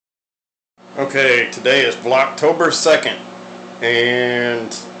Okay, today is vlogtober 2nd,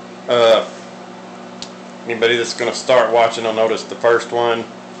 and anybody that's going to start watching will notice the first one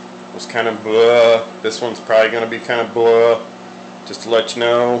was kind of blah. This one's probably going to be kind of blah, just to let you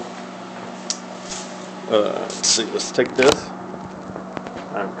know. Let's see, let's take this.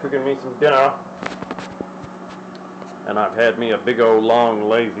 I'm cooking me some dinner, and I've had me a big old long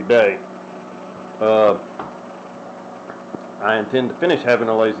lazy day. I intend to finish having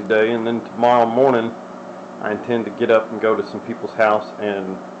a lazy day, and then tomorrow morning I intend to get up and go to some people's house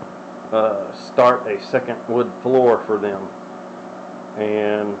and start a second wood floor for them.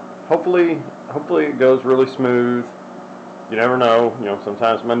 And hopefully it goes really smooth. You never know. You know,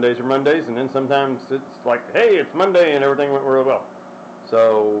 sometimes Mondays are Mondays, and then sometimes it's like, hey, it's Monday, and everything went really well.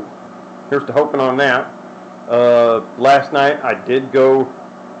 So here's to hoping on that. Last night I did go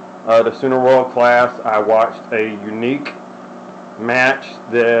to Sooner World class. I watched a unique match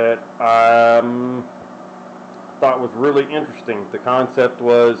that I thought was really interesting. The concept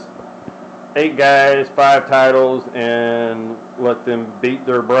was 8 guys, 5 titles, and let them beat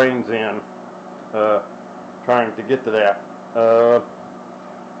their brains in trying to get to that.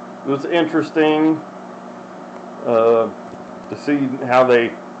 It was interesting to see how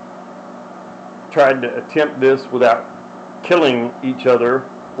they tried to attempt this without killing each other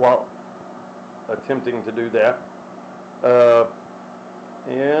while attempting to do that.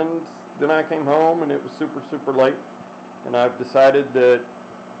 And then I came home and it was super late, and I've decided that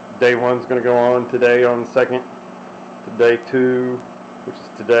day 1's going to go on today on the 2nd to day 2, which is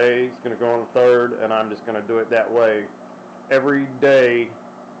today. It's going to go on the 3rd, and I'm just going to do it that way. Every day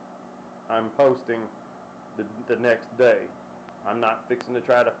I'm posting the next day. I'm not fixing to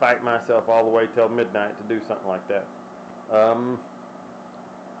try to fight myself all the way till midnight to do something like that.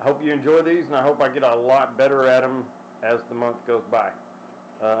 I hope you enjoy these, and I hope I get a lot better at them as the month goes by.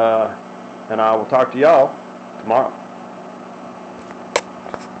 And I will talk to y'all tomorrow.